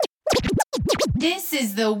This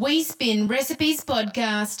is the We Spin Recipes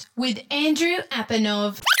podcast with Andrew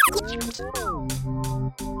Apanov.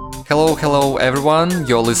 Hello everyone.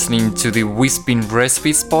 You're listening to the We Spin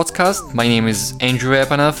Recipes podcast. My name is Andrew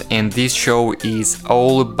Apanov, and this show is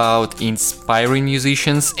all about inspiring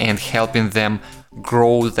musicians and helping them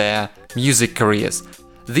grow their music careers.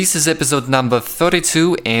 This is episode number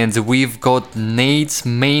 32, and we've got Nate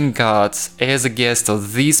Maingard as a guest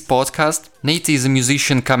of this podcast. Nate is a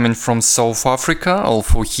musician coming from South Africa,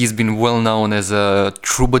 although he's been well known as a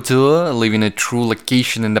troubadour, living a true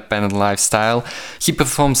location-independent lifestyle. He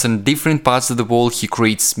performs in different parts of the world, he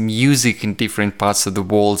creates music in different parts of the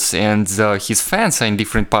world, and his fans are in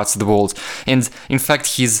different parts of the world. And in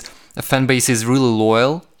fact, his fan base is really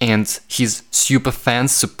loyal, and his super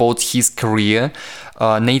fans support his career.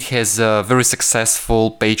 Nate has a very successful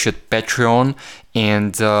page at Patreon,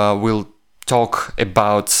 and we'll talk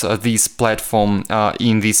about this platform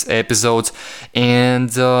in this episode. And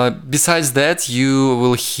besides that, you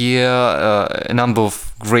will hear a number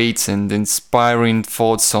of great and inspiring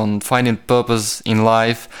thoughts on finding purpose in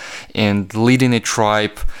life and leading a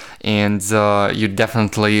tribe. And you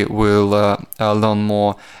definitely will learn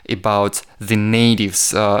more about the natives,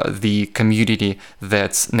 the community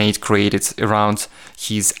that Nate created around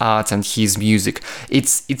his art and his music.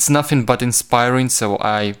 It's nothing but inspiring, so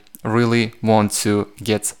I really want to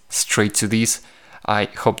get straight to this. I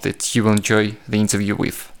hope that you will enjoy the interview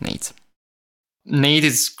with Nate. Nate,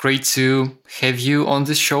 it's great to have you on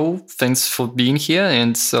the show. Thanks for being here,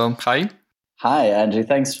 and hi. Hi, Andrew.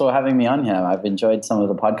 Thanks for having me on here. I've enjoyed some of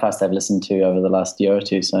the podcasts I've listened to over the last year or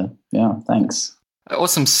two. So, yeah, thanks.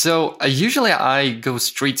 Awesome. So, usually I go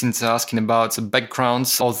straight into asking about the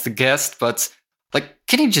backgrounds of the guest, but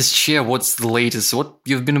can you just share what's the latest, what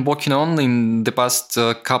you've been working on in the past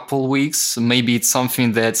couple weeks? Maybe it's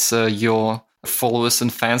something that your followers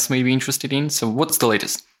and fans may be interested in. So, what's the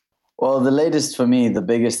latest? Well, the latest for me, the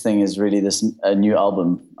biggest thing is really this new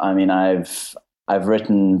album. I mean, I've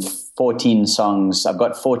written 14 songs. I've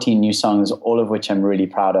got 14 new songs, all of which I'm really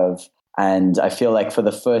proud of. And I feel like for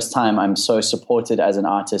the first time, I'm so supported as an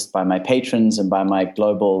artist by my patrons and by my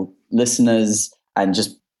global listeners. And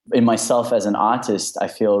just in myself as an artist, I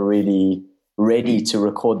feel really ready to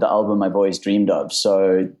record the album I've always dreamed of.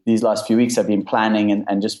 So these last few weeks, I've been planning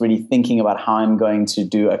and just really thinking about how I'm going to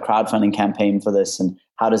do a crowdfunding campaign for this and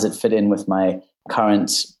how does it fit in with my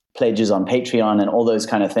current pledges on Patreon and all those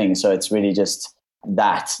kind of things. So it's really just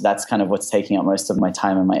that's kind of what's taking up most of my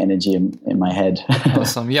time and my energy in my head.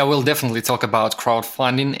 Awesome. Yeah, we'll definitely talk about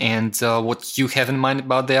crowdfunding and what you have in mind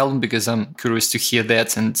about the album, because I'm curious to hear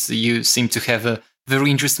that. And you seem to have a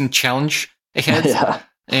very interesting challenge ahead. Yeah.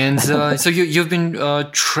 And so you've been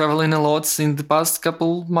traveling a lot in the past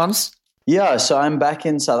couple months? Yeah, so I'm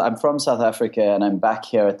from South Africa, and I'm back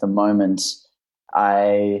here at the moment.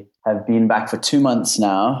 I have been back for 2 months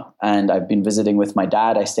now, and I've been visiting with my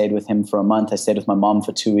dad. I stayed with him for a month. I stayed with my mom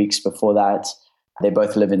for 2 weeks before that. They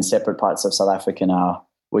both live in separate parts of South Africa now,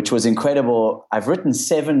 which was incredible. I've written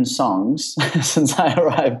 7 songs since I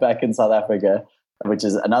arrived back in South Africa, which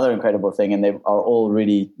is another incredible thing, and they are all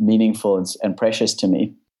really meaningful and precious to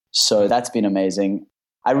me. So that's been amazing.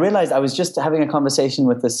 I realized I was just having a conversation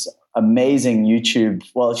with this amazing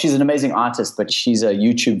she's an amazing artist, but she's a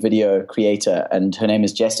YouTube video creator, and her name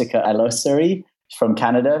is Jessica Alosari from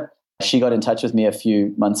Canada. She got in touch with me a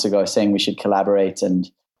few months ago saying we should collaborate, and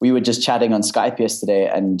we were just chatting on Skype yesterday,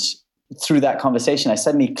 and through that conversation, I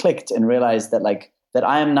suddenly clicked and realized that that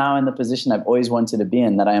I am now in the position I've always wanted to be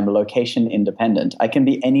in, that I am location independent. I can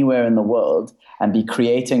be anywhere in the world and be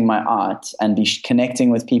creating my art and be connecting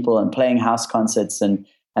with people and playing house concerts. And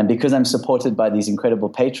because I'm supported by these incredible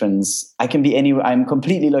patrons, I can be anywhere. I'm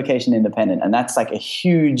completely location independent. And that's like a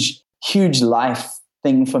huge, huge life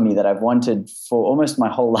thing for me that I've wanted for almost my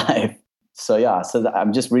whole life. So yeah,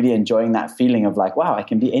 I'm just really enjoying that feeling of wow, I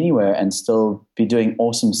can be anywhere and still be doing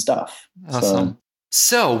awesome stuff. Awesome.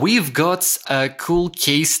 So we've got a cool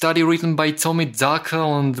case study written by Tommy Ducker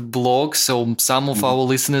on the blog. So some of our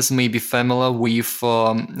listeners may be familiar with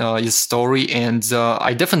his story. And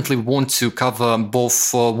I definitely want to cover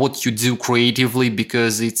both what you do creatively,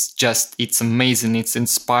 because it's amazing, it's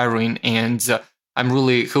inspiring. And I'm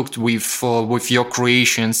really hooked with your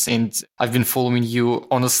creations. And I've been following you,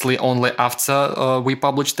 honestly, only after we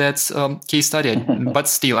published that case study. But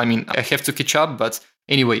still, I have to catch up, but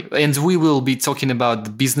anyway, and we will be talking about the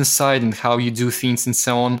business side and how you do things and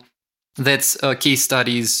so on. That case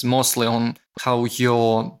study is mostly on how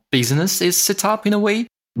your business is set up in a way.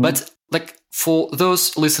 But for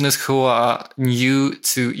those listeners who are new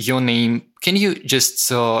to your name, can you just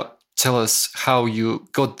tell us how you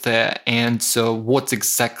got there and what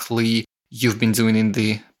exactly you've been doing in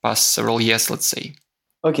the past several years, let's say?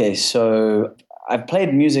 Okay, so I've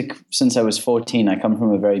played music since I was 14. I come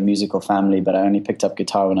from a very musical family, but I only picked up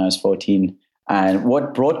guitar when I was 14. And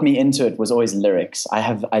what brought me into it was always lyrics.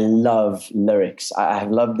 I love lyrics. I have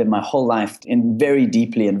loved them my whole life, in very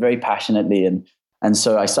deeply and very passionately. And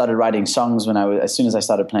so I started writing songs as soon as I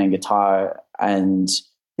started playing guitar. And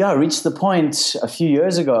I reached the point a few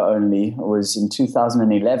years ago only, it was in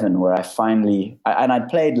 2011, where I'd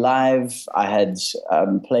played live. I had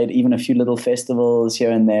played even a few little festivals here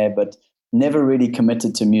and there, but never really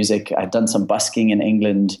committed to music. I'd done some busking in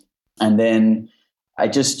England. And then I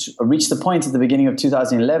just reached the point at the beginning of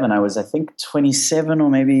 2011. I was, I think, 27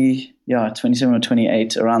 or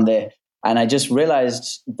 28, around there. And I just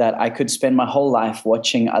realized that I could spend my whole life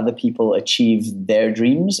watching other people achieve their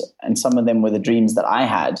dreams. And some of them were the dreams that I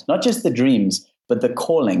had, not just the dreams, but the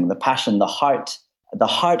calling, the passion, the heart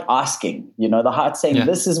asking, the heart saying,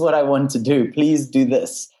 This is what I want to do. Please do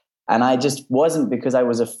this. And I just wasn't, because I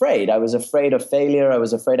was afraid. I was afraid of failure. I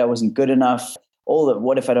was afraid I wasn't good enough.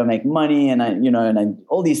 What if I don't make money? And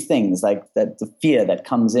all these things, like that, the fear that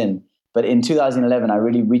comes in. But in 2011, I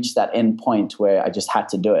really reached that end point where I just had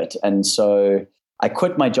to do it. And so I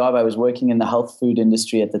quit my job. I was working in the health food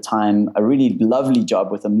industry at the time, a really lovely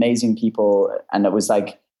job with amazing people. And it was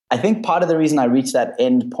like, I think part of the reason I reached that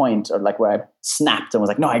end point, or like where I snapped and was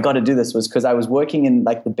like, no, I got to do this, was because I was working in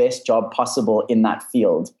like the best job possible in that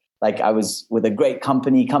field. Like I was with a great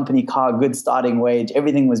company car, good starting wage.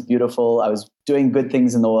 Everything was beautiful. I was doing good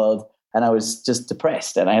things in the world. And I was just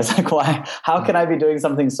depressed. And I was like, why? How can I be doing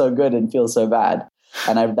something so good and feel so bad?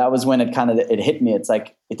 And that was when it hit me. It's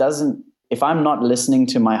like, if I'm not listening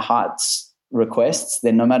to my heart's requests,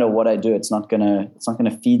 then no matter what I do, it's not gonna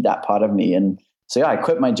feed that part of me. And so I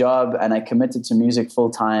quit my job and I committed to music full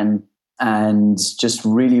time and just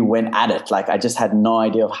really went at it. Like I just had no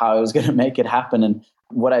idea of how I was going to make it happen. And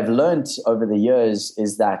what I've learned over the years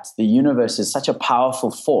is that the universe is such a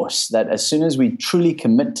powerful force that as soon as we truly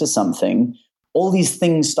commit to something, all these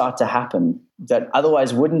things start to happen that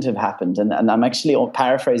otherwise wouldn't have happened. And I'm actually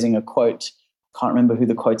paraphrasing a quote. Can't remember who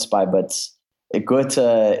the quote's by, but Goethe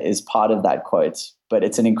is part of that quote. But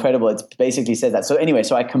it basically says that. So anyway,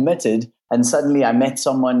 so I committed, and suddenly I met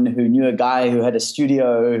someone who knew a guy who had a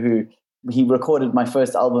studio, he recorded my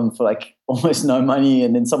first album for like almost no money,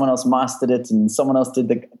 and then someone else mastered it and someone else did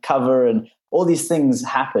the cover, and all these things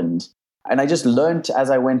happened. And I just learned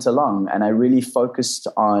as I went along, and I really focused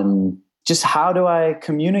on just how do I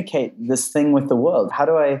communicate this thing with the world? How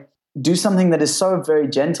do I do something that is so very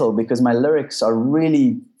gentle, because my lyrics are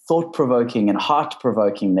really thought-provoking and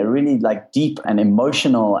heart-provoking. They're really like deep and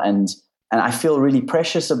emotional, and I feel really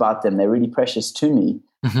precious about them. They're really precious to me.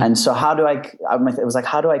 Mm-hmm. And so it was like,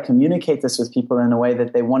 how do I communicate this with people in a way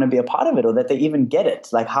that they want to be a part of it, or that they even get it?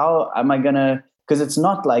 Like, how am I going to, because it's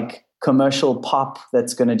not like commercial pop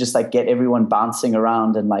that's going to just like get everyone bouncing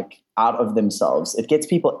around and like out of themselves. It gets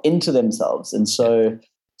people into themselves. And so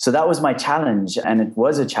that was my challenge, and it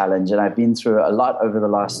was a challenge. And I've been through a lot over the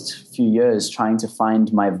last few years trying to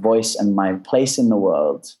find my voice and my place in the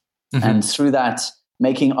world. Mm-hmm. And through that,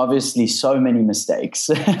 making obviously so many mistakes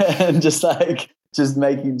and just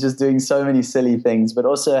doing so many silly things, but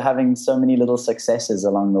also having so many little successes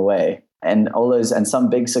along the way, and some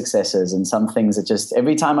big successes, and some things that just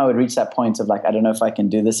every time I would reach that point of like, I don't know if I can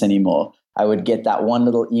do this anymore, I would get that one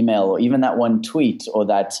little email or even that one tweet or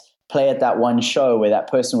that play at that one show where that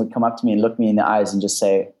person would come up to me and look me in the eyes and just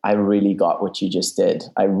say, I really got what you just did.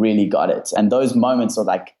 I really got it. And those moments are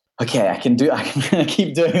like, okay, I can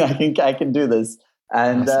keep doing, I can do this.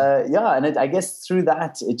 And I guess through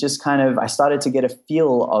that, it just I started to get a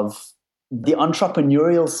feel of the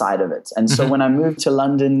entrepreneurial side of it. And so when I moved to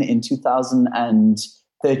London in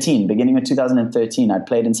 2013, beginning of 2013, I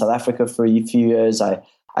played in South Africa for a few years. I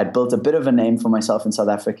built a bit of a name for myself in South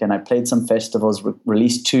Africa, and I played some festivals,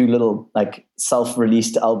 released 2 little like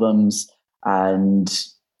self-released albums, and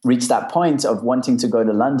reached that point of wanting to go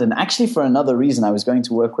to London, actually for another reason. I was going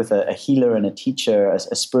to work with a healer and a teacher,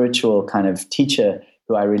 a spiritual kind of teacher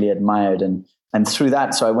who I really admired. And through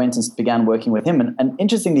that, so I went and began working with him. And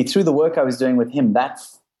interestingly, through the work I was doing with him, that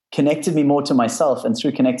connected me more to myself. And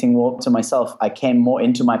through connecting more to myself, I came more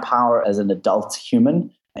into my power as an adult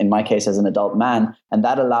human, in my case, as an adult man. And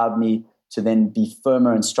that allowed me to then be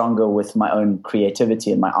firmer and stronger with my own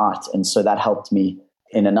creativity and my art. And so that helped me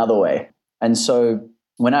in another way. And so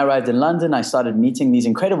when I arrived in London, I started meeting these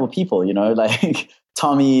incredible people, like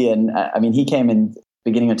Tommy. And he came in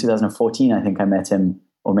beginning of 2014, I think I met him,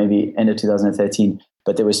 or maybe end of 2013.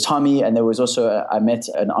 But there was Tommy, and there was also, I met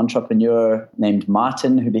an entrepreneur named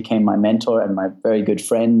Martin, who became my mentor and my very good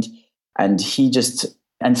friend. And he just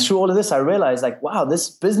And through all of this, I realized like, wow, this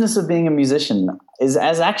business of being a musician is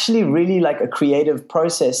actually really like a creative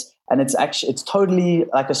process. And it's totally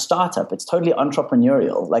like a startup. It's totally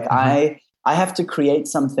entrepreneurial. Like I have to create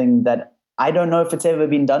something that I don't know if it's ever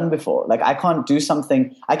been done before. Like I can't do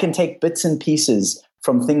something. I can take bits and pieces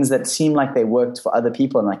from things that seem like they worked for other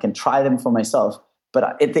people and I can try them for myself.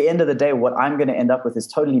 But at the end of the day, what I'm going to end up with is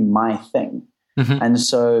totally my thing. And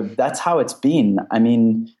so that's how it's been. I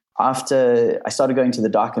mean, after I started going to the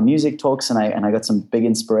Darker Music talks and I got some big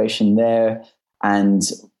inspiration there, and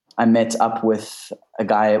I met up with a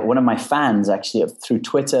guy, one of my fans actually through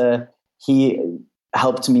Twitter. He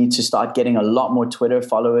helped me to start getting a lot more Twitter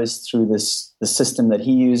followers through the system that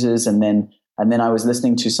he uses. And then I was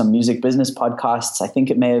listening to some music business podcasts. I think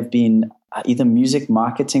it may have been either Music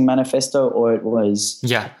Marketing Manifesto or it was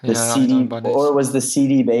the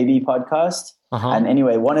CD Baby podcast. And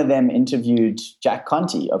anyway, one of them interviewed Jack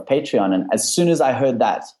Conte of Patreon. And as soon as I heard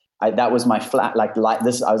that, that was my flat, like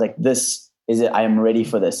this. I was like, this is it. I am ready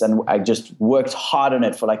for this. And I just worked hard on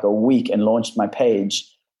it for like a week and launched my page.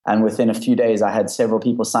 And within a few days, I had several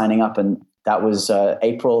people signing up. And that was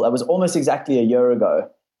April. That was almost exactly a year ago.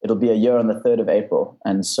 It'll be a year on the 3rd of April.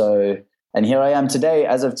 And here I am today.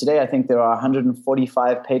 As of today, I think there are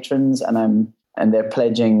 145 patrons and they're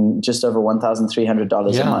pledging just over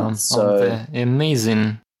 $1,300 a month. So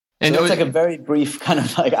amazing. And so it's like a very brief kind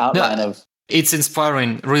of like outline of. It's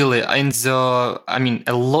inspiring, really. And I mean,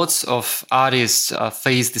 a lot of artists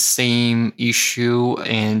face the same issue.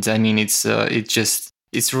 And I mean, it's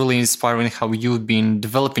really inspiring how you've been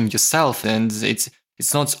developing yourself. And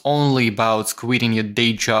it's not only about quitting your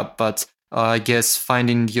day job, but I guess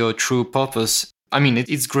finding your true purpose. I mean,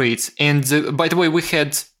 it's great. And by the way, we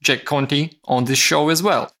had Jack Conte on this show as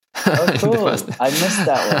well. Oh, cool. I missed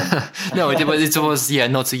that one. No, it was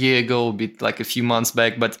not a year ago, but like a few months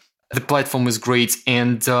back. But the platform is great.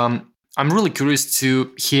 And I'm really curious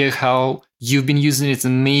to hear how you've been using it.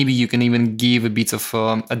 And maybe you can even give a bit of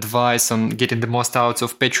advice on getting the most out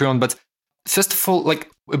of Patreon. But first of all, like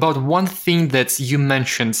about one thing that you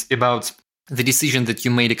mentioned about the decision that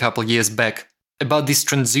you made a couple of years back, about this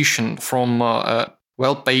transition from a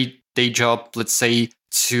well-paid day job, let's say,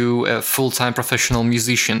 to a full-time professional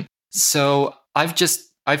musician. So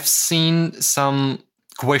I've seen some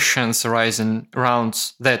questions arising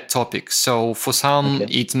around that topic. So for some,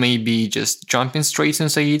 it may be just jumping straight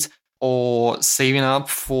into it, or saving up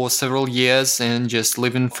for several years and just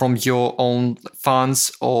living from your own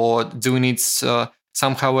funds, or doing it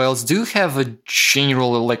somehow else. Do you have a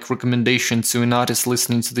general recommendation to an artist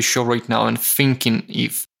listening to the show right now and thinking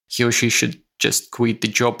if he or she should just quit the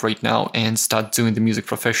job right now and start doing the music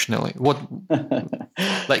professionally?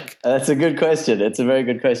 That's a good question. It's a very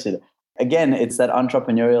good question. Again, it's that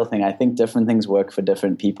entrepreneurial thing. I think different things work for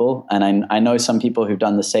different people. And I know some people who've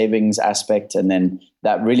done the savings aspect, and then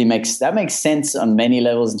that makes sense on many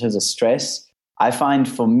levels in terms of stress. I find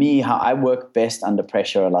for me how I work best under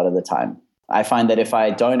pressure a lot of the time. I find that if I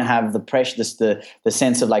don't have the pressure, the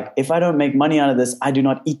sense of like, if I don't make money out of this, I do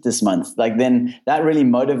not eat this month. Like then that really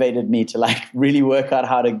motivated me to like really work out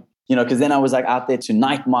how to, because then I was like out there to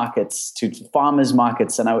night markets, to farmers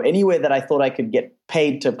markets, and anywhere that I thought I could get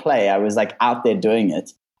paid to play, I was like out there doing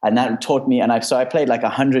it. And that taught me, so I played like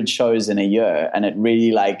 100 shows in a year, and it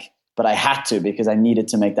really but I had to because I needed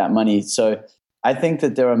to make that money. So I think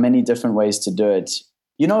that there are many different ways to do it.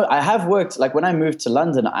 I have worked, like when I moved to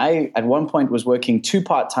London, I at one point was working 2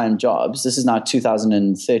 part-time jobs. This is now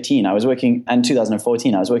 2013. I was working, and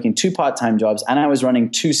 2014, I was working 2 part-time jobs, and I was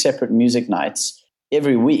running 2 separate music nights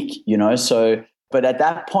every week, So, but at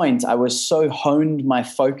that point, I was so honed my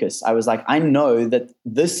focus. I was like, I know that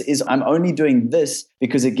I'm only doing this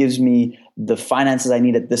because it gives me the finances I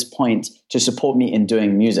need at this point to support me in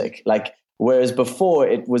doing music. Like, whereas before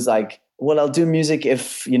it was like, well, I'll do music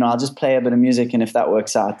if, I'll just play a bit of music, and if that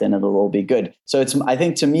works out, then it'll all be good. So I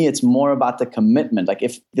think to me, it's more about the commitment. Like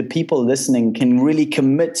if the people listening can really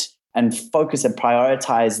commit and focus and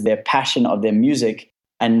prioritize their passion of their music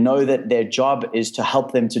and know that their job is to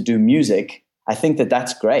help them to do music, I think that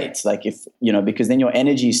that's great. Like if, because then your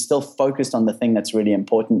energy is still focused on the thing that's really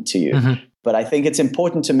important to you. Mm-hmm. But I think it's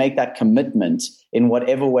important to make that commitment in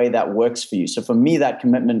whatever way that works for you. So for me, that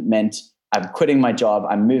commitment meant I'm quitting my job.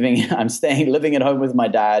 I'm moving. I'm living at home with my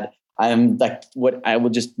dad. I'm like, I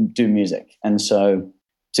will just do music. And so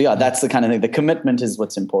yeah, that's the kind of thing. The commitment is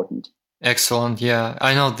what's important. Excellent. Yeah,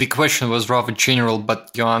 I know the question was rather general,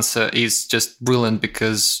 but your answer is just brilliant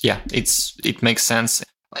because it makes sense.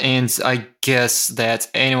 And I guess that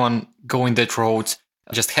anyone going that road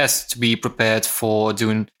just has to be prepared for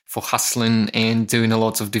doing for hustling and doing a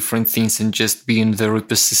lot of different things and just being very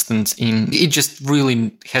persistent it just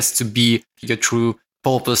really has to be your true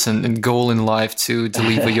purpose and goal in life to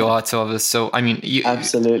deliver your art to others. So I mean,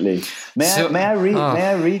 absolutely. May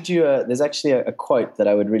I read you there's actually a quote that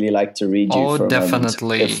I would really like to read you for a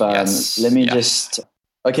definitely moment. yes. Let me just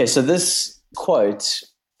okay, so this quote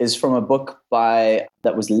is from a book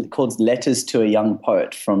that was called Letters to a Young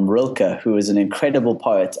Poet from Rilke, who is an incredible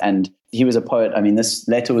poet. And he was a poet. I mean, this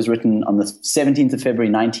letter was written on the 17th of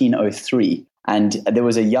February, 1903. And there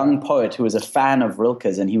was a young poet who was a fan of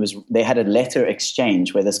Rilke's, and they had a letter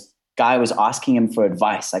exchange where this guy was asking him for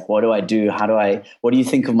advice. Like, what do I do? What do you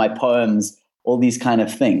think of my poems? All these kind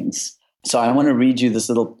of things. So I want to read you this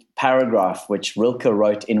little paragraph, which Rilke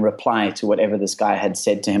wrote in reply to whatever this guy had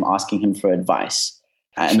said to him, asking him for advice.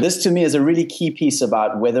 And this to me is a really key piece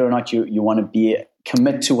about whether or not you want to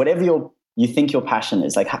commit to whatever you think your passion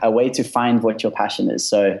is, like a way to find what your passion is.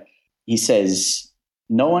 So he says,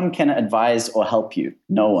 no one can advise or help you.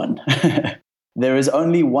 No one. There is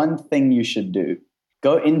only one thing you should do.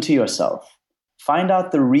 Go into yourself. Find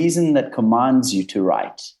out the reason that commands you to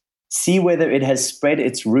write. See whether it has spread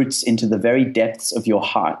its roots into the very depths of your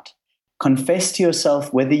heart. Confess to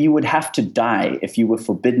yourself whether you would have to die if you were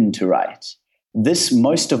forbidden to write. This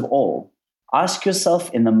most of all, ask yourself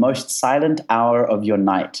in the most silent hour of your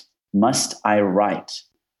night, must I write?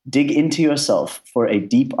 Dig into yourself for a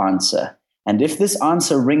deep answer. And if this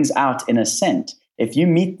answer rings out in assent, if you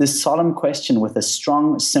meet this solemn question with a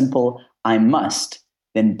strong, simple, I must,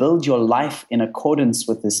 then build your life in accordance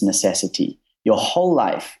with this necessity. Your whole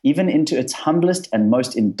life, even into its humblest and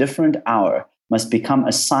most indifferent hour, must become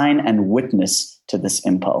a sign and witness to this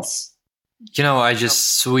impulse. I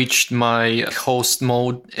just switched my host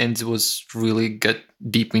mode and it was really get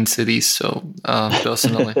deep into this. So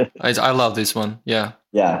personally, I love this one. Yeah.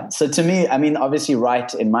 Yeah. So to me, I mean, obviously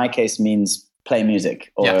write in my case means play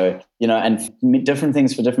music or, and different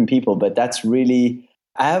things for different people. But that's really,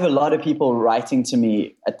 I have a lot of people writing to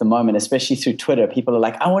me at the moment, especially through Twitter. People are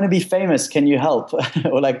like, I want to be famous. Can you help?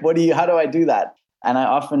 Or like, how do I do that? And I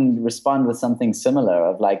often respond with something similar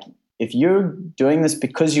of like, if you're doing this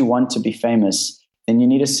because you want to be famous, then you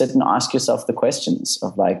need to sit and ask yourself the questions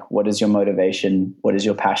of like, what is your motivation? What is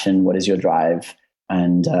your passion? What is your drive?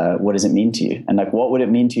 And what does it mean to you? And like, what would it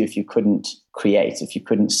mean to you if you couldn't create, if you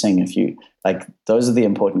couldn't sing, those are the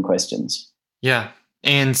important questions. Yeah.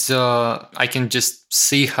 And I can just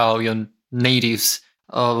see how your natives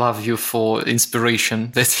love you for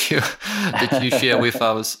inspiration that you share with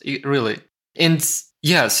us. Really. And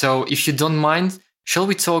yeah, so if you don't mind, shall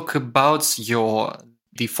we talk about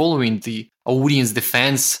the following, the audience, the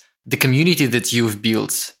fans, the community that you've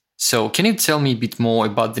built? So can you tell me a bit more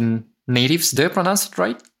about the natives? Do I pronounce it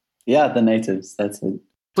right? Yeah, the natives. That's it.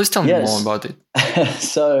 Please tell me more about it.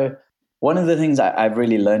 So one of the things I've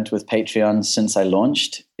really learned with Patreon since I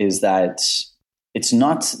launched is that it's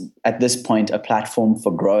not at this point a platform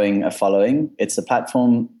for growing a following. It's a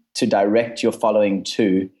platform to direct your following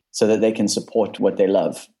to so that they can support what they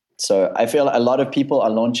love. So I feel a lot of people are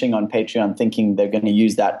launching on Patreon thinking they're going to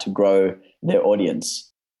use that to grow their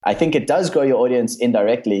audience. I think it does grow your audience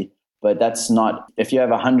indirectly, but that's not, if you have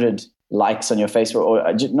 100 likes on your Facebook,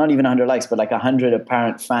 or not even 100 likes, but like 100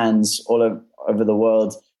 apparent fans all over the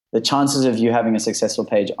world, the chances of you having a successful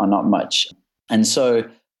page are not much. And so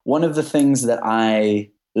one of the things that I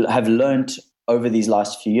have learned over these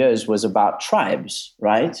last few years was about tribes,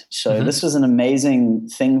 right? So this was an amazing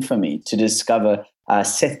thing for me to discover.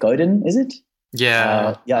 Seth Godin, is it?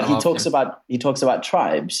 Yeah. He talks about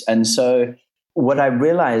tribes. And so what I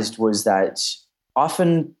realized was that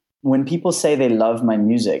often when people say they love my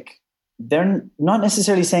music, they're not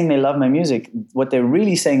necessarily saying they love my music. What they're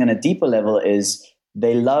really saying on a deeper level is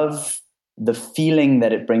they love the feeling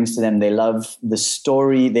that it brings to them. They love the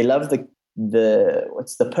story. They love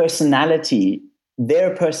the personality,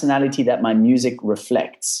 their personality that my music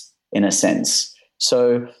reflects in a sense.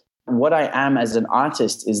 So what I am as an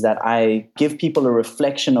artist is that I give people a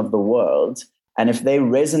reflection of the world. And if they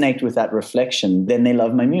resonate with that reflection, then they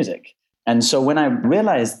love my music. And so when I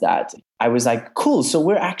realized that, I was like, cool. So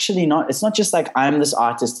we're actually it's not just like I'm this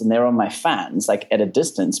artist and they're all my fans, like at a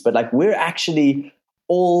distance, but like we're actually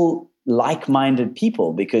all like-minded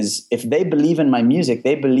people, because if they believe in my music,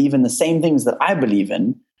 they believe in the same things that I believe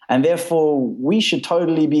in. And therefore we should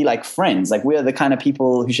totally be like friends. Like we're the kind of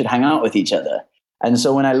people who should hang out with each other. And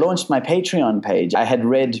so when I launched my Patreon page, I had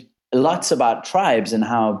read lots about tribes and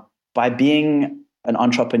how by being an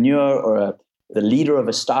entrepreneur or the leader of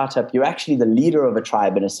a startup, you're actually the leader of a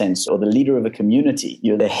tribe in a sense, or the leader of a community.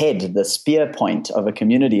 You're the head, the spear point of a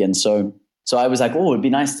community. And so I was like, oh, it'd be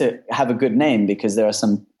nice to have a good name, because there are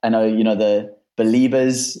some I know, the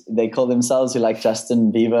Beliebers, they call themselves, who like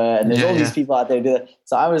Justin Bieber, and there's all these people out there who do that.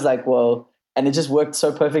 So I was like, well, and it just worked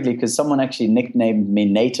so perfectly because someone actually nicknamed me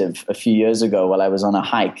Native a few years ago while I was on a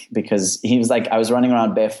hike, because he was like, I was running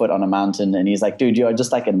around barefoot on a mountain, and he's like, dude, you're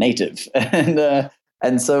just like a native.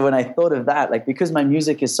 And so when I thought of that, like, because my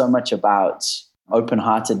music is so much about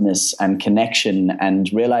open-heartedness and connection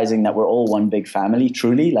and realizing that we're all one big family,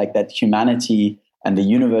 truly, like that humanity and the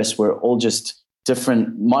universe, we're all just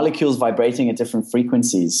different molecules vibrating at different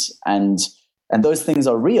frequencies. And those things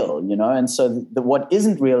are real, And so what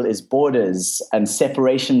isn't real is borders and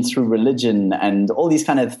separation through religion and all these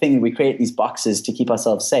kind of things. We create these boxes to keep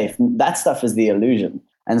ourselves safe. That stuff is the illusion.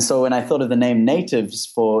 And so when I thought of the name Natives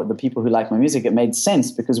for the people who like my music, it made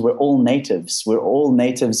sense because we're all natives. We're all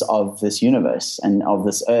natives of this universe and of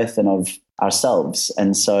this earth and of ourselves.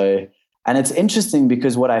 And it's interesting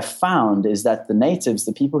because what I found is that the natives,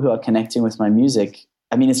 the people who are connecting with my music,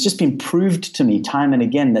 I mean, it's just been proved to me time and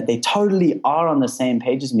again that they totally are on the same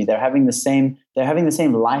page as me. They're having the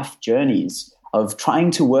same life journeys of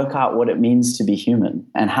trying to work out what it means to be human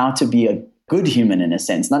and how to be a good human in a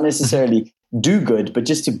sense, not necessarily do good, but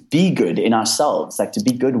just to be good in ourselves, like to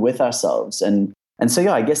be good with ourselves. And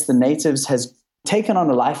so, I guess the Natives has taken on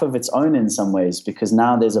a life of its own in some ways, because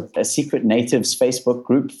now there's a secret Natives Facebook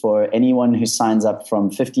group for anyone who signs up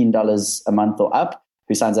from $15 a month or up,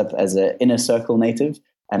 who signs up as an inner circle native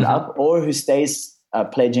and up, or who stays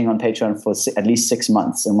pledging on Patreon for at least 6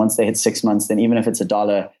 months. And once they hit 6 months, then even if it's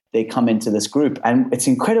 $1, they come into this group. And it's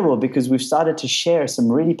incredible because we've started to share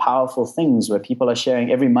some really powerful things where people are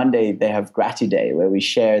sharing. Every Monday, they have Gratitude Day, where we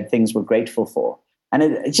share things we're grateful for. And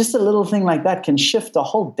it's just a little thing like that can shift a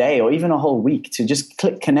whole day or even a whole week to just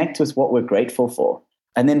connect with what we're grateful for.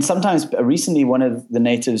 And then sometimes recently, one of the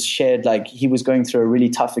natives shared, like, he was going through a really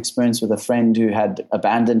tough experience with a friend who had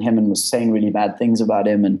abandoned him and was saying really bad things about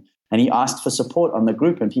him. And he asked for support on the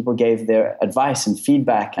group, and people gave their advice and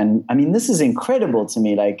feedback. And I mean, this is incredible to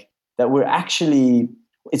me, like that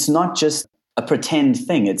it's not just a pretend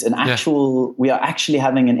thing. It's an actual, we are actually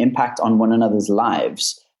having an impact on one another's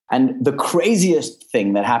lives. And the craziest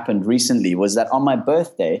thing that happened recently was that on my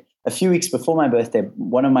birthday, a few weeks before my birthday,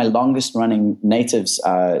 one of my longest running natives,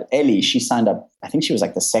 Ellie, she signed up. I think she was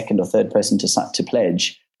like the second or third person to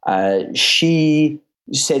pledge. She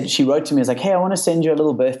wrote to me, was like, hey, I want to send you a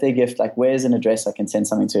little birthday gift. Like, where's an address I can send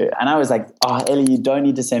something to? And I was like, oh, Ellie, you don't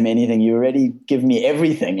need to send me anything. You already give me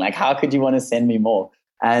everything. Like, how could you want to send me more?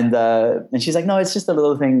 And she's like, no, it's just a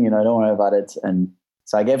little thing, don't worry about it. And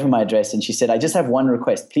so I gave her my address, and she said, I just have one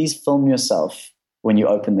request. Please film yourself when you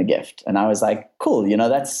open the gift. And I was like, cool,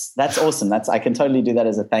 that's awesome. I can totally do that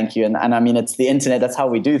as a thank you. And I mean, it's the internet. That's how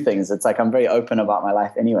we do things. It's like, I'm very open about my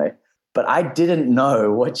life anyway. But I didn't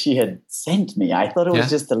know what she had sent me. I thought it was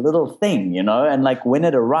just a little thing, And like when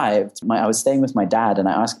it arrived, I was staying with my dad, and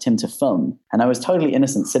I asked him to film. And I was totally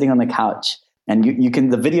innocent, sitting on the couch. And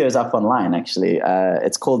the video is up online, actually.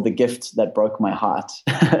 It's called The Gift That Broke My Heart.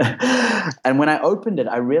 And when I opened it,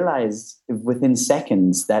 I realized within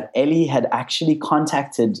seconds that Ellie had actually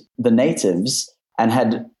contacted the natives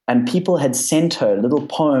and people had sent her little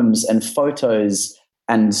poems and photos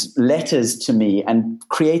and letters to me, and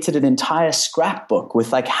created an entire scrapbook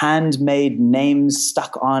with like handmade names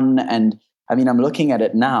stuck on. And I mean, I'm looking at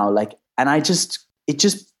it now, like, and it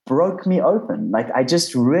just broke me open. Like, I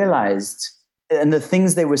just realized, and the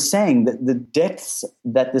things they were saying, that the depths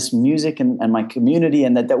that this music and my community,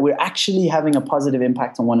 and that we're actually having a positive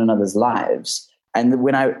impact on one another's lives. And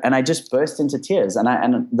I just burst into tears,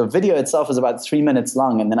 and the video itself is about 3 minutes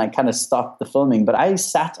long, and then I kind of stopped the filming, but I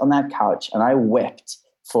sat on that couch and I wept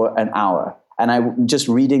for an hour, and I just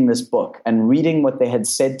reading this book and reading what they had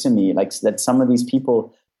said to me, like that some of these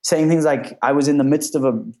people saying things like, I was in the midst of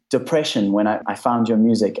a depression when I found your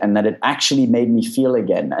music, and that it actually made me feel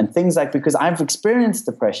again, and things like, because I've experienced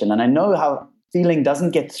depression and I know how feeling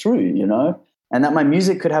doesn't get through, and that my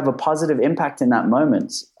music could have a positive impact in that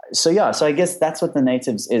moment. So I guess that's what the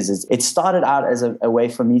Natives is it started out as a way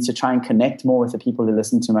for me to try and connect more with the people who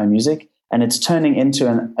listen to my music. And it's turning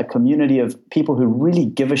into a community of people who really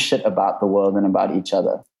give a shit about the world and about each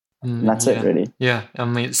other. And that's it, really. Yeah. I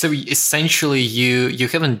mean, so essentially you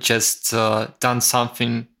haven't just done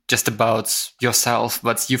something just about yourself,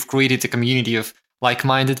 but you've created a community of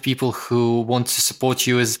like-minded people who want to support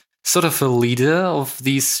you as sort of a leader of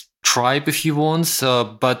this tribe, if you want.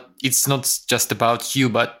 But it's not just about you,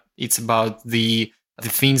 but it's about the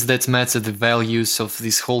things that matter, the values of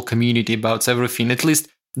this whole community, about everything. At least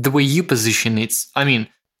the way you position it, I mean,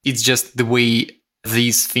 it's just the way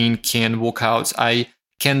this thing can work out. I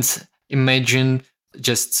can't imagine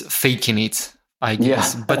just faking it I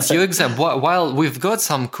guess. Yeah. But your example, while we've got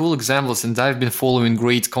some cool examples and I've been following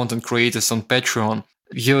great content creators on Patreon,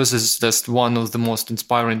 yours is just one of the most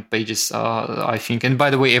inspiring pages, I think. And by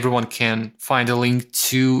the way, everyone can find a link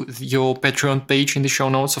to your Patreon page in the show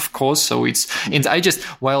notes, of course. So and I just,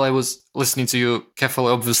 while I was listening to you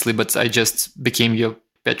carefully, obviously, but I just became your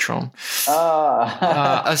patron.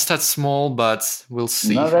 I start small, but we'll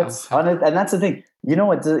see. No, that's honest. And that's the thing. You know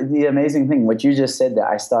what, the amazing thing, what you just said there,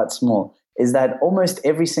 I start small, is that almost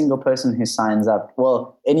every single person who signs up,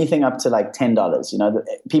 well, anything up to like $10, you know,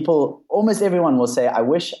 people, almost everyone will say, I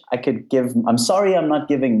wish I could give, I'm sorry I'm not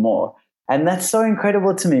giving more. And that's so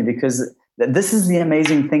incredible to me, because this is the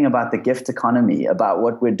amazing thing about the gift economy, about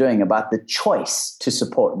what we're doing, about the choice to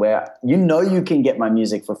support, where you know you can get my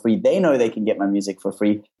music for free. They know they can get my music for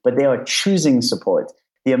free, but they are choosing support.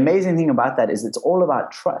 The amazing thing about that is it's all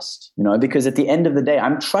about trust, you know, because at the end of the day,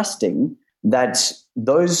 I'm trusting that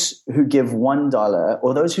those who give $1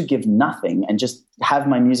 or those who give nothing and just have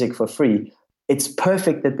my music for free, it's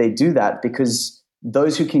perfect that they do that, because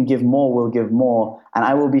those who can give more will give more, and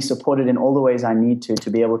I will be supported in all the ways I need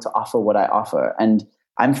to be able to offer what I offer. And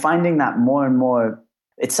I'm finding that more and more,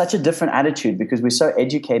 it's such a different attitude, because we're so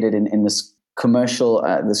educated in this commercial,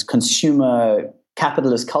 this consumer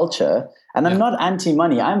capitalist culture. And I'm not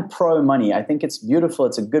anti-money. I'm pro-money. I think it's beautiful.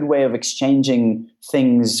 It's a good way of exchanging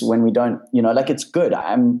things when we don't, you know, like, it's good.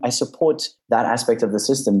 I support that aspect of the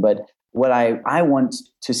system. But what I want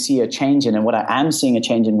to see a change in, and what I am seeing a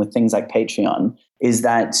change in with things like Patreon, is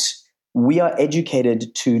that we are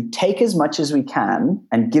educated to take as much as we can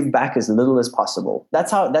and give back as little as possible.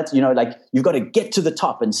 That's, you know, like, you've got to get to the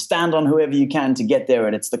top and stand on whoever you can to get there.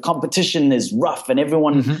 And it's the competition is rough, and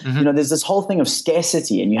everyone, you know, there's this whole thing of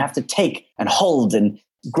scarcity, and you have to take and hold and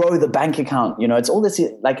grow the bank account. You know, it's all this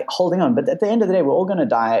like holding on. But at the end of the day, we're all going to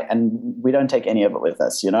die, and we don't take any of it with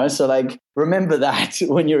us, you know? So like, remember that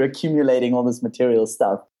when you're accumulating all this material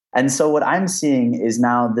stuff. And so what I'm seeing is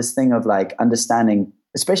now this thing of like understanding,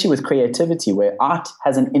 especially with creativity, where art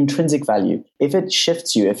has an intrinsic value. If it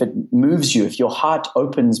shifts you, if it moves you, if your heart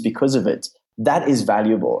opens because of it, that is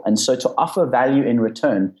valuable. And so to offer value in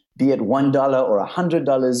return, be it $1 or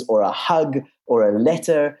 $100 or a hug or a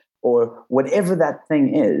letter or whatever that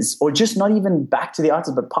thing is, or just not even back to the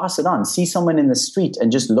artist, but pass it on. See someone in the street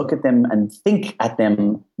and just look at them and think at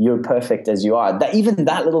them, you're perfect as you are. That even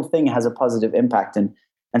that little thing has a positive impact. And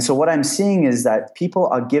so what I'm seeing is that people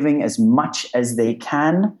are giving as much as they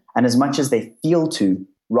can and as much as they feel to,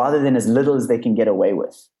 rather than as little as they can get away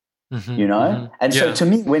with, you know? And so to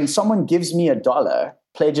me, when someone gives me $1,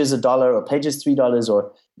 pledges $1 or pledges $3,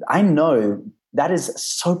 or I know that is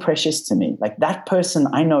so precious to me. Like, that person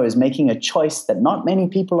I know is making a choice that not many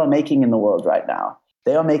people are making in the world right now.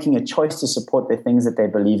 They are making a choice to support the things that they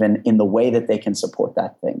believe in the way that they can support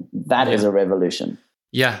that thing. That is a revolution.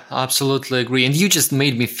 Yeah, absolutely agree. And you just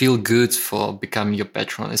made me feel good for becoming your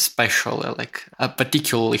patron, especially. Like, I'm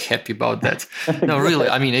particularly happy about that. No, really.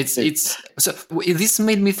 I mean, it's so this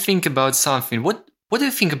made me think about something. What do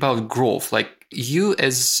you think about growth? Like, you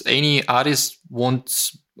as any artist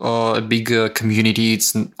want a bigger community.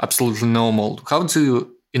 It's absolutely normal. How do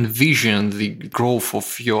you envision the growth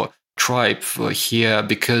of your tribe here?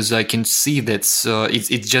 Because I can see that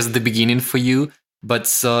it's just the beginning for you. But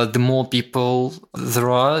the more people there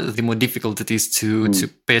are, the more difficult it is to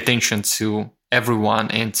pay attention to everyone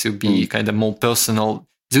and to be kind of more personal.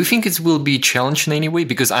 Do you think it will be a challenge in any way?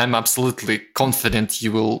 Because I'm absolutely confident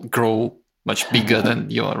you will grow much bigger than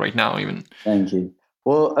you are right now even. Thank you.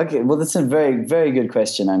 Well, okay. Well, that's a very, very good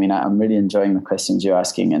question. I mean, I'm really enjoying the questions you're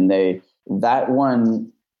asking. And that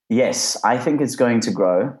one, yes, I think it's going to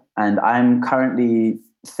grow. And I'm currently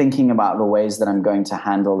thinking about the ways that I'm going to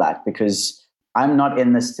handle that, because I'm not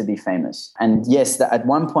in this to be famous. And yes, at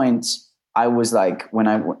one point I was like,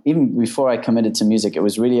 even before I committed to music, it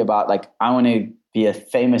was really about like, I want to be a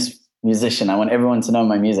famous musician. I want everyone to know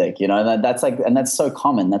my music, you know, that's like, and that's so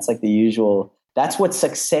common. That's like the usual, that's what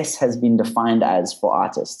success has been defined as for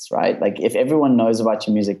artists, right? Like, if everyone knows about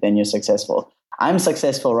your music, then you're successful. I'm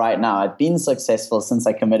successful right now. I've been successful since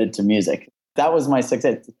I committed to music. That was my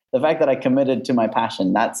success. The fact that I committed to my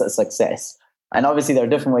passion, that's a success. And obviously there are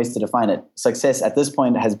different ways to define it. Success at this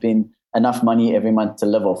point has been enough money every month to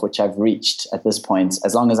live off, which I've reached at this point,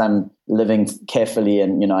 as long as I'm living carefully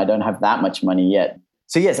and, you know, I don't have that much money yet.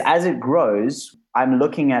 So yes, as it grows, I'm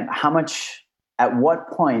looking at at what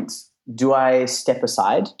point do I step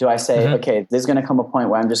aside? Do I say, okay, there's going to come a point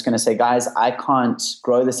where I'm just going to say, guys, I can't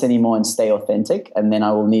grow this anymore and stay authentic. And then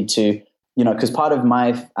I will need to, you know, because part of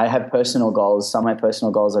I have personal goals. Some of my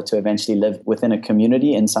personal goals are to eventually live within a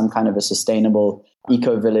community in some kind of a sustainable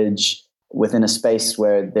eco-village within a space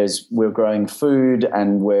where we're growing food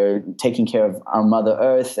and we're taking care of our Mother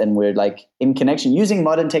Earth, and we're like in connection using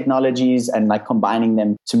modern technologies and like combining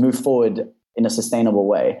them to move forward in a sustainable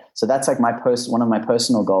way. So that's like one of my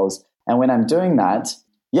personal goals. And when I'm doing that,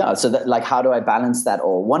 so that, like, how do I balance that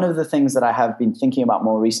all? One of the things that I have been thinking about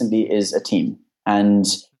more recently is a team, and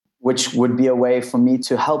which would be a way for me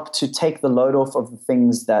to help to take the load off of the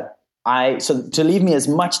things that so to leave me as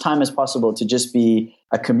much time as possible to just be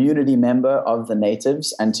a community member of the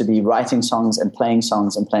Natives, and to be writing songs and playing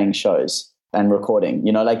shows and recording,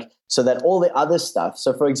 like, so that all the other stuff.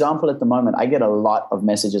 So for example, at the moment, I get a lot of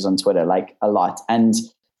messages on Twitter, like a lot. And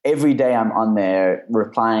every day I'm on there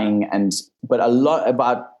replying, but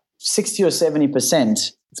about 60 or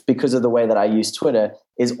 70%, it's because of the way that I use Twitter,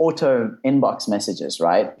 is auto inbox messages,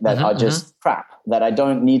 right? That are just crap that I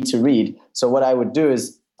don't need to read. So what I would do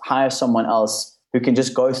is hire someone else who can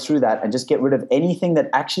just go through that and just get rid of anything that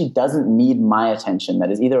actually doesn't need my attention.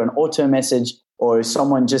 That is either an auto message or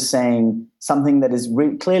someone just saying something that is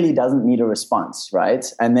clearly doesn't need a response, right?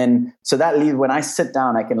 And then, so that leaves, when I sit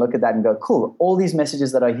down, I can look at that and go, cool, all these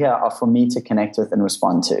messages that are here are for me to connect with and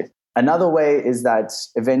respond to. Another way is that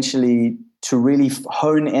eventually to really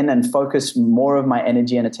hone in and focus more of my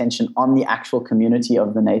energy and attention on the actual community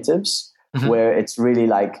of the Natives, where it's really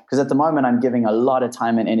like, because at the moment I'm giving a lot of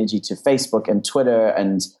time and energy to Facebook and Twitter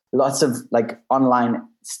and lots of like online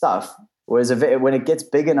stuff. Whereas when it gets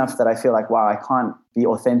big enough that I feel like, wow, I can't be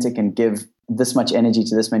authentic and give this much energy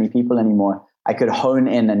to this many people anymore, I could hone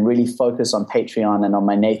in and really focus on Patreon and on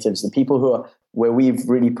my Natives, the people where we've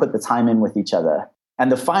really put the time in with each other. And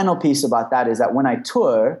the final piece about that is that when I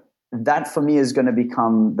tour, that for me is going to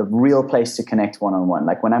become the real place to connect one-on-one.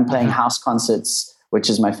 Like when I'm playing house concerts, which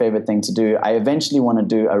is my favorite thing to do, I eventually want to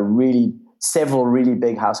do several really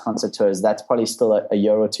big house concert tours. That's probably still a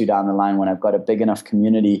year or two down the line, when I've got a big enough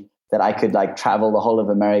community that I could like travel the whole of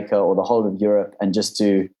America or the whole of Europe and just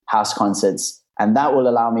do house concerts. And that will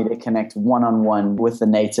allow me to connect one-on-one with the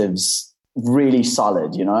Natives really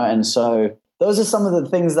solid, And so those are some of the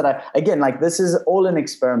things that this is all an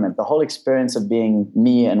experiment. The whole experience of being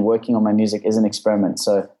me and working on my music is an experiment.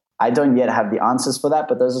 So I don't yet have the answers for that,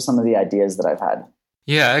 but those are some of the ideas that I've had.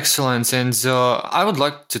 Yeah, excellent. And I would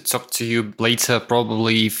like to talk to you later,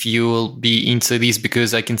 probably, if you will be into this,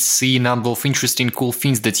 because I can see a number of interesting, cool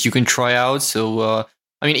things that you can try out. So,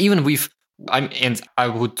 even I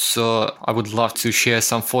would love to share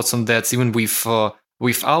some thoughts on that, even with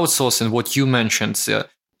outsourcing what you mentioned.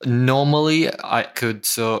 Normally, I could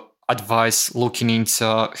advise looking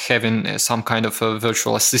into having some kind of a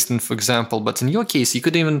virtual assistant, for example. But in your case, you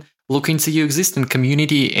could even look into your existing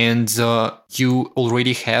community, and you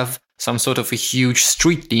already have some sort of a huge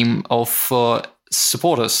street team of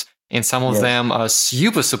supporters. And some of them are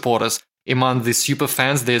super supporters. Among the super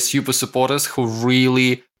fans, they're super supporters who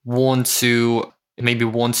really want to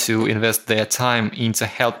invest their time into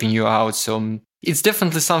helping you out. So it's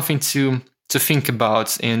definitely something to think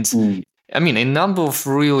about. And a number of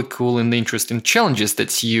really cool and interesting challenges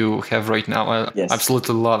that you have right now. I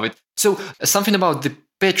absolutely love it. So something about the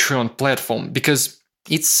Patreon platform, because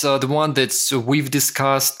it's the one that we've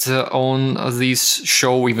discussed on this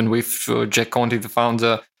show, even with Jack Conte, the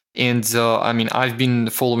founder. And I've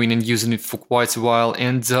been following and using it for quite a while.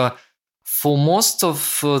 And for most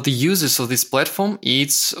of the users of this platform,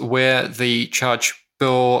 it's where they charge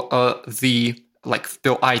per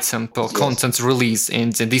item, per content release.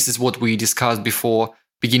 And this is what we discussed before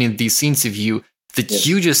beginning this interview, that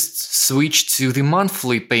you just switch to the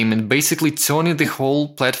monthly payment, basically turning the whole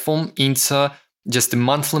platform into just a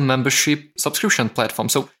monthly membership subscription platform.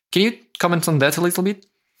 So can you comment on that a little bit?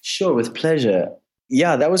 Sure, with pleasure.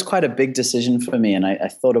 Yeah, that was quite a big decision for me, and I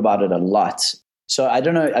thought about it a lot. So I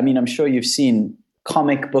don't know, I'm sure you've seen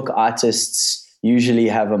comic book artists usually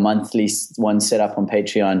have a monthly one set up on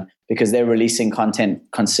Patreon because they're releasing content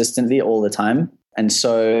consistently all the time. And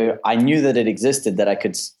so I knew that it existed, that I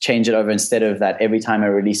could change it over, instead of that every time I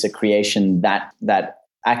release a creation that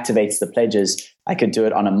activates the pledges, I could do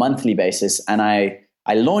it on a monthly basis. And I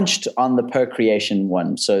launched on the per creation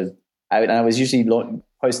one. So I was usually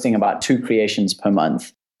posting about 2 creations per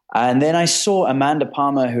month. And then I saw Amanda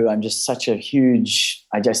Palmer, who I just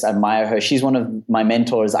admire her. She's one of my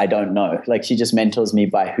mentors I don't know. Like, she just mentors me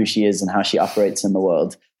by who she is and how she operates in the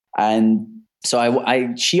world. And so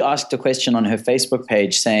she asked a question on her Facebook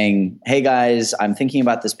page saying, hey guys, I'm thinking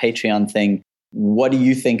about this Patreon thing. What do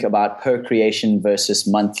you think about per creation versus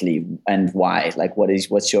monthly, and why? Like,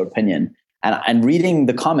 what's your opinion? And reading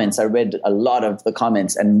the comments, I read a lot of the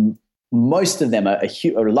comments, and most of them, a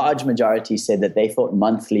large majority, said that they thought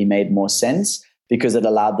monthly made more sense because it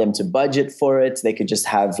allowed them to budget for it. They could just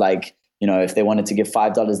have like if they wanted to give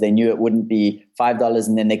 $5, they knew it wouldn't be $5,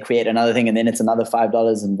 and then they create another thing, and then it's another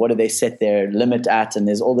 $5, and what do they set their limit at? And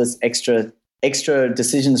there's all this extra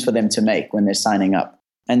decisions for them to make when they're signing up.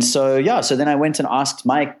 And so then I went and asked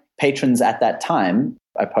my patrons at that time.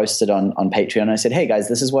 I posted on Patreon. I said, hey guys,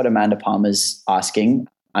 this is what Amanda Palmer's asking.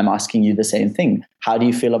 I'm asking you the same thing. How do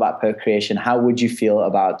you feel about per creation? How would you feel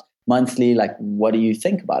about monthly? Like, what do you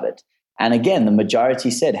think about it? And again, the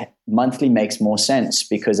majority said monthly makes more sense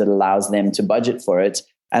because it allows them to budget for it.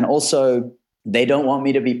 And also, they don't want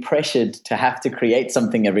me to be pressured to have to create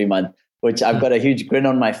something every month, which I've got a huge grin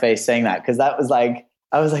on my face saying that, because I was like,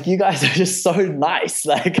 you guys are just so nice.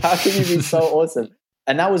 Like, how can you be so awesome?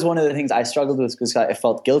 And that was one of the things I struggled with, because I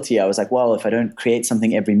felt guilty. I was like, well, if I don't create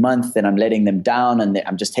something every month, then I'm letting them down, and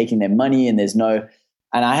I'm just taking their money, and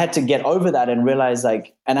and I had to get over that and realize, and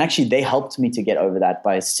actually they helped me to get over that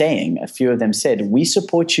by saying, a few of them said, we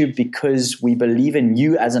support you because we believe in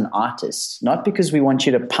you as an artist, not because we want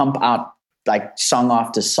you to pump out like song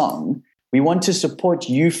after song. We want to support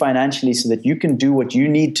you financially so that you can do what you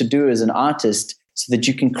need to do as an artist, so that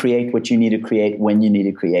you can create what you need to create when you need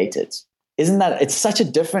to create it. Isn't that, it's such a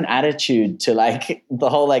different attitude to like the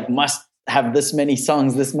whole must have this many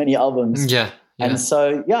songs, this many albums. Yeah. And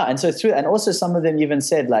so through, and also some of them even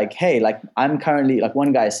said hey, I'm currently,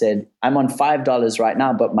 one guy said, I'm on $5 right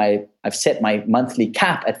now, but I've set my monthly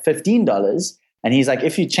cap at $15. And he's like,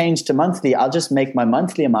 if you change to monthly, I'll just make my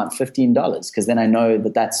monthly amount $15, because then I know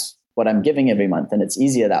that that's what I'm giving every month, and it's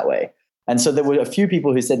easier that way. And so there were a few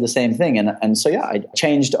people who said the same thing. And so, I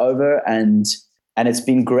changed over, and it's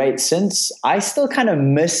been great since. I still kind of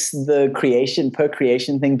miss the per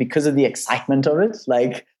creation thing because of the excitement of it.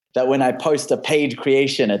 Like that when I post a paid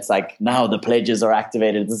creation, it's like, now the pledges are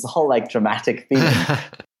activated. There's a whole dramatic feeling.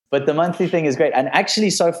 But the monthly thing is great. And actually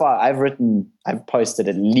so far I've posted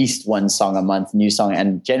at least one song a month, new song,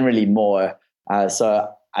 and generally more. So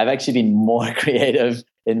I've actually been more creative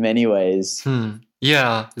in many ways.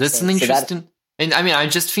 Yeah, that's an interesting... And I mean, I'm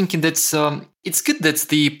just thinking that it's good that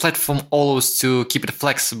the platform allows to keep it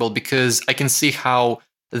flexible, because I can see how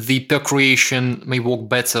the per creation may work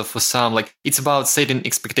better for some. Like, it's about setting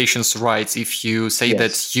expectations right. If you say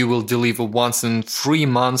that you will deliver once in 3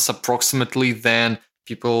 months approximately, then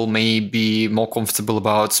people may be more comfortable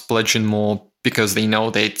about pledging more, because they know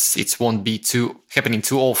that it won't be happening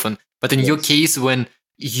too often. But in your case, when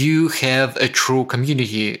you have a true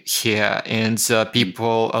community here, and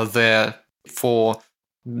people are there for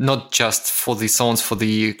not just for the songs, for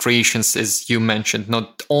the creations, as you mentioned,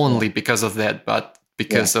 not only because of that, but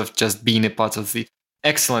because of just being a part of the...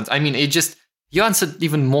 Excellent. I mean, you answered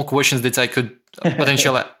even more questions that I could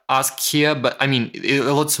potentially ask here, but I mean, a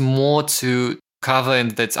lot more to cover,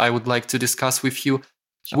 and that I would like to discuss with you.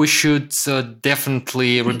 We should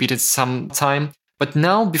definitely repeat it sometime. But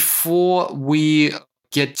now, before we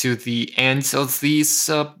get to the end of this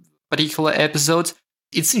particular episode,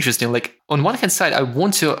 it's interesting. Like, on one hand side, I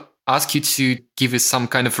want to ask you to give us some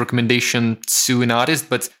kind of recommendation to an artist,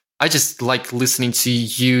 but I just like listening to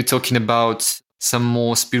you talking about some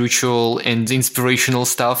more spiritual and inspirational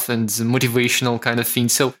stuff and motivational kind of thing.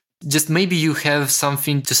 So just maybe you have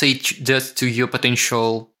something to say just to your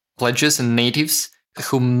potential pledges and natives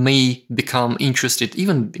who may become interested,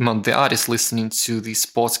 even among the artists listening to this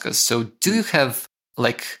podcast. So do you have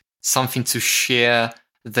something to share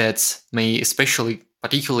that may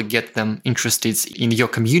particularly get them interested in your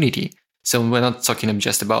community? So we're not talking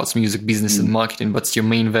just about music business and marketing, but your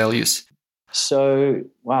main values. So,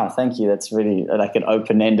 wow, thank you. That's really an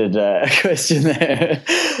open-ended question there.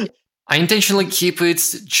 I intentionally keep it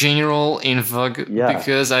general and vague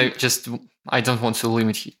because I don't want to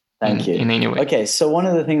limit you. Thank you. In any way. Okay, so one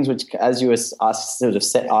of the things which, as you were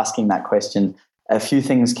asking that question, a few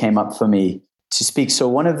things came up for me to speak. So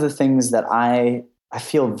one of the things that I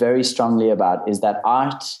feel very strongly about is that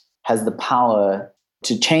art has the power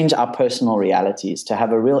to change our personal realities, to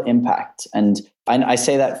have a real impact. And I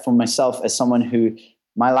say that for myself as someone who,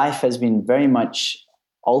 my life has been very much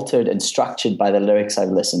altered and structured by the lyrics I've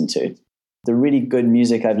listened to. The really good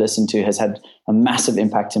music I've listened to has had a massive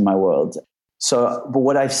impact in my world. So, but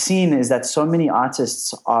what I've seen is that so many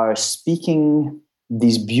artists are speaking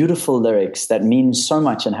these beautiful lyrics that mean so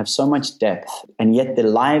much and have so much depth, and yet the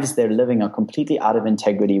lives they're living are completely out of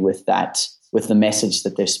integrity with the message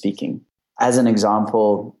that they're speaking. As an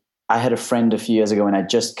example, I had a friend a few years ago when I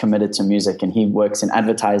just committed to music, and he works in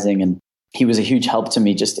advertising, and he was a huge help to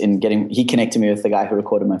me just in he connected me with the guy who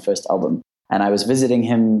recorded my first album. And I was visiting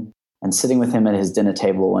him and sitting with him at his dinner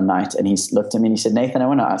table one night, and he looked at me and he said, "Nathan, I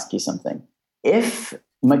want to ask you something. If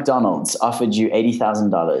McDonald's offered you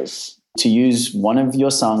 $80,000 to use one of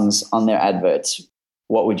your songs on their adverts,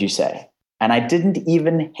 what would you say?" And I didn't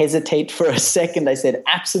even hesitate for a second. I said,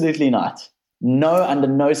 absolutely not. No, under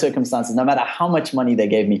no circumstances, no matter how much money they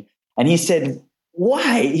gave me. And he said,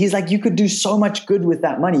 why? He's like, you could do so much good with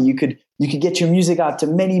that money. You could get your music out to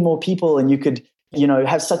many more people, and you could,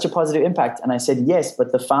 have such a positive impact. And I said, yes,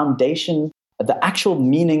 but the foundation, the actual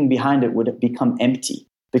meaning behind it would have become empty,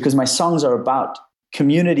 because my songs are about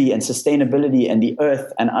community and sustainability and the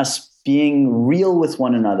earth and us being real with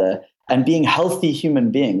one another and being healthy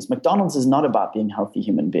human beings. McDonald's is not about being healthy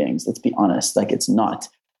human beings. Let's be honest, like it's not.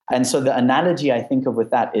 And so the analogy I think of with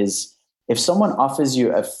that is, if someone offers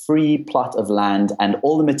you a free plot of land and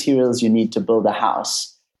all the materials you need to build a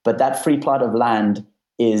house, but that free plot of land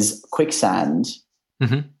is quicksand,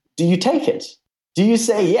 do you take it? Do you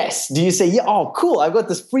say yes? Do you say, yeah, oh, cool, I've got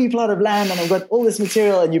this free plot of land and I've got all this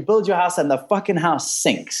material, and you build your house and the fucking house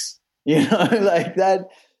sinks? Like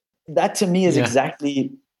that to me is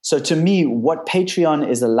exactly. So to me, what Patreon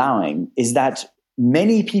is allowing is that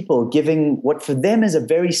many people giving what for them is a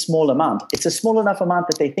very small amount. It's a small enough amount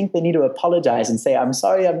that they think they need to apologize and say, I'm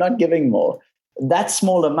sorry, I'm not giving more. That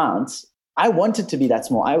small amount, I want it to be that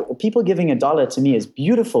small. People giving $1 to me is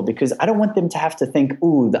beautiful, because I don't want them to have to think,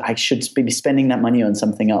 ooh, I should be spending that money on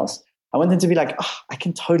something else. I want them to be like, oh, I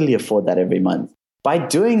can totally afford that every month. By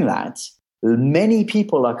doing that, many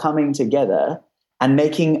people are coming together and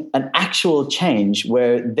making an actual change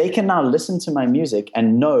where they can now listen to my music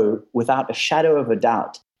and know without a shadow of a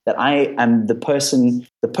doubt that I am the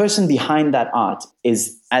person behind that art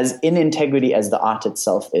is as in integrity as the art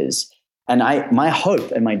itself is. And my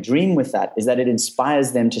hope and my dream with that is that it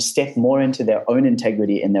inspires them to step more into their own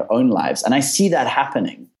integrity in their own lives. And I see that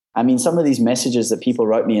happening. I mean, some of these messages that people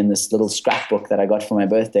wrote me in this little scrapbook that I got for my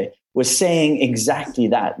birthday were saying exactly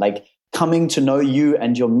that, like, coming to know you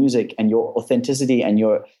and your music and your authenticity and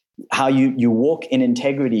how you walk in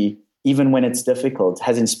integrity even when it's difficult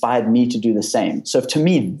has inspired me to do the same. So to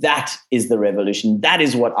me, that is the revolution. That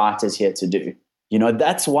is what art is here to do.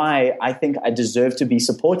 That's why I think I deserve to be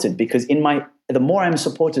supported, because the more I'm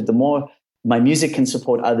supported, the more my music can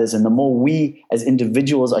support others, and the more we as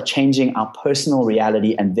individuals are changing our personal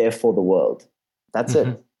reality and therefore the world. That's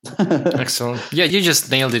it. Excellent. Yeah, you just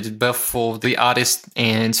nailed it, both for the artist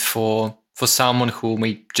and for someone who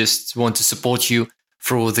may just want to support you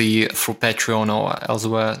through Patreon or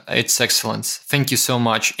elsewhere. It's excellent. Thank you so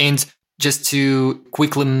much. And just to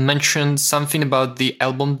quickly mention something about the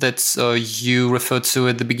album that you referred to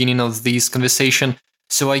at the beginning of this conversation.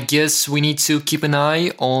 So I guess we need to keep an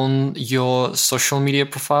eye on your social media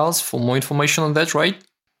profiles for more information on that, right?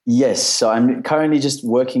 Yes. So I'm currently just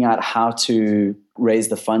working out how to raise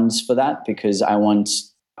the funds for that, because I want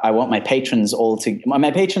my patrons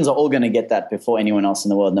my patrons are all going to get that before anyone else in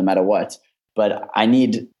the world, no matter what. But I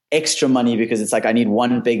need extra money, because it's like I need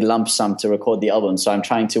one big lump sum to record the album. So I'm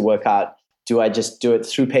trying to work out, do I just do it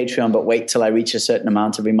through Patreon but wait till I reach a certain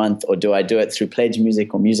amount every month, or do I do it through Pledge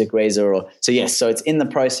Music or Music Raiser? So it's in the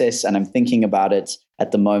process, and I'm thinking about it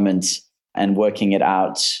at the moment and working it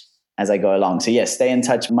out as I go along. So yes, stay in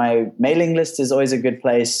touch. My mailing list is always a good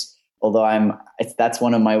place. Although that's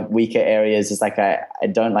one of my weaker areas, is like I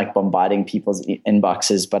don't like bombarding people's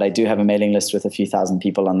inboxes, but I do have a mailing list with a few thousand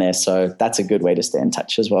people on there. So that's a good way to stay in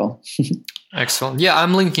touch as well. Excellent. Yeah,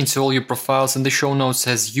 I'm linking to all your profiles in the show notes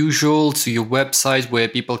as usual, to your website where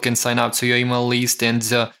people can sign up to your email list, and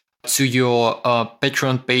to your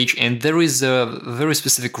Patreon page. And there is a very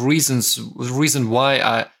specific reason why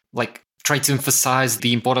I try to emphasize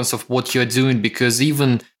the importance of what you're doing, because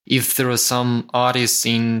even if there are some artists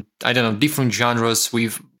in, I don't know, different genres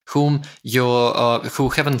with whom who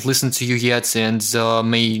haven't listened to you yet, and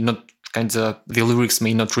may not the lyrics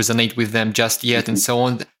may not resonate with them just yet, and so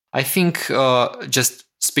on. I think just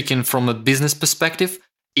speaking from a business perspective,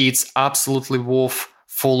 it's absolutely worth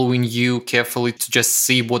following you carefully to just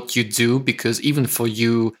see what you do, because even for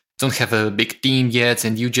you don't have a big team yet,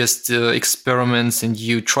 and you just experiment and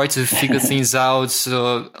you try to figure things out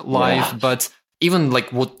live, but even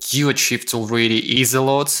what you achieved already is a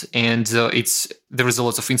lot, and there is a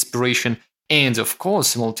lot of inspiration, and of course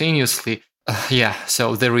simultaneously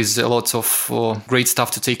so there is a lot of great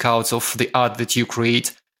stuff to take out of the art that you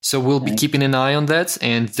create. So we'll be keeping an eye on that,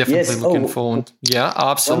 and definitely looking forward. Yeah,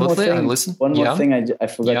 absolutely. One more thing I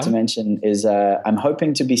forgot to mention is I'm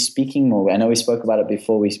hoping to be speaking more. I know we spoke about it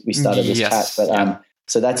before we started this chat, but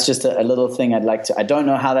so that's just a little thing I'd like to. I don't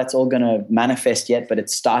know how that's all going to manifest yet, but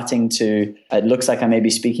it's starting to. It looks like I may be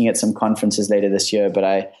speaking at some conferences later this year. But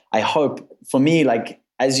I hope, for me,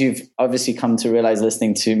 as you've obviously come to realize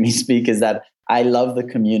listening to me speak, is that I love the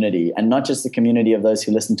community, and not just the community of those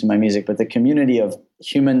who listen to my music, but the community of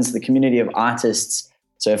humans, the community of artists,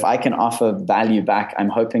 So if I can offer value back, I'm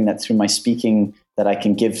hoping that through my speaking that I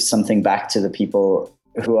can give something back to the people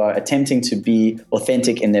who are attempting to be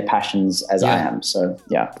authentic in their passions as I am. So,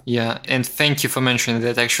 yeah. Yeah, and thank you for mentioning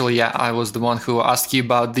that. Actually, yeah, I was the one who asked you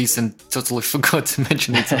about this and totally forgot to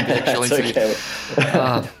mention it on the actual interview.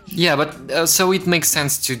 Okay. But so it makes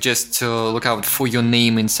sense to just look out for your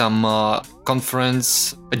name in some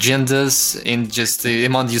conference agendas and just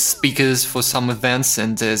among your speakers for some events,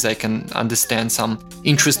 and as I can understand, some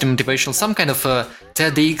interesting motivational, some kind of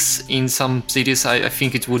TEDx in some cities. I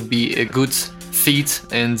think it would be a good fit,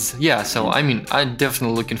 and yeah, so I mean, I'm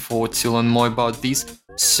definitely looking forward to learn more about this.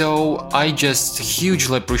 So I just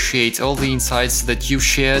hugely appreciate all the insights that you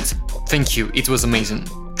shared. Thank you, it was amazing,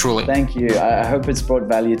 truly. Thank you. I hope it's brought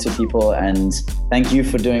value to people, and thank you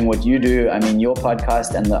for doing what you do. I mean, your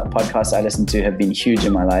podcast and the podcasts I listen to have been huge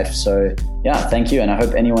in my life. So yeah, thank you. And I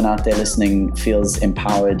hope anyone out there listening feels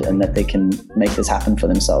empowered and that they can make this happen for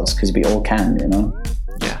themselves, because we all can, you know?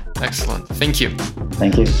 Yeah, excellent. Thank you.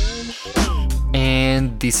 Thank you.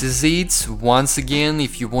 And this is it. Once again,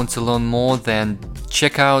 if you want to learn more, then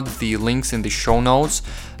check out the links in the show notes.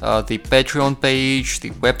 The Patreon page,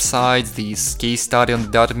 the website, the case study on the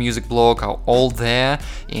Data Music blog are all there.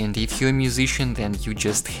 And if you're a musician, then you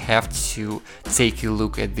just have to take a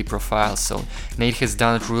look at the profile. So Nate has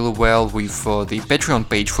done it really well with the Patreon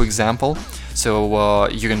page, for example. So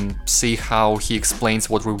you can see how he explains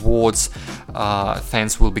what rewards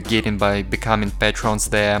fans will be getting by becoming patrons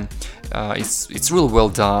there. It's really well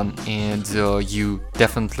done, and you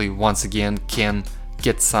definitely once again can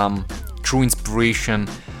get some true inspiration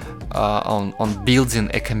on building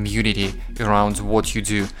a community around what you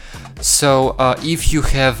do. So if you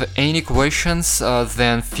have any questions,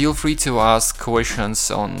 then feel free to ask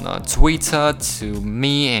questions on Twitter to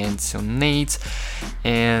me and to Nate.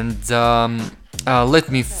 And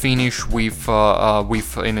let me finish with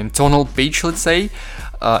an internal page, let's say,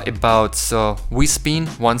 about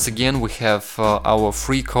WeSpin. Once again, we have our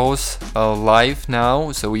free course live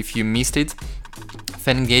now, so if you missed it,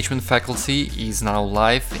 Fan Engagement Faculty is now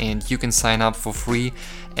live, and you can sign up for free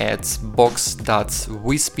at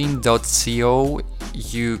box.wespin.co.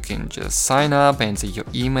 You can just sign up, enter your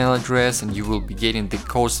email address, and you will be getting the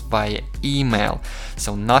course via email.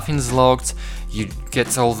 So nothing's locked, you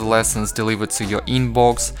get all the lessons delivered to your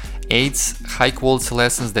inbox. 8 high quality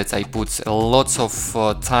lessons that I put lots of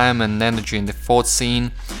time and energy in the thought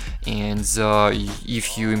scene, and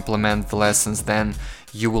if you implement the lessons, then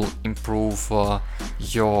you will improve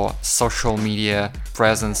your social media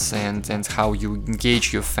presence and how you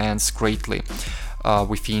engage your fans greatly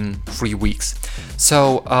within 3 weeks.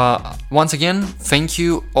 So once again, thank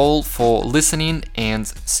you all for listening, and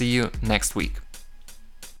see you next week.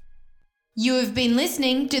 You have been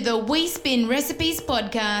listening to the We Spin Recipes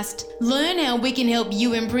podcast. Learn how we can help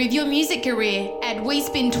you improve your music career at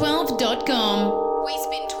wespin12.com.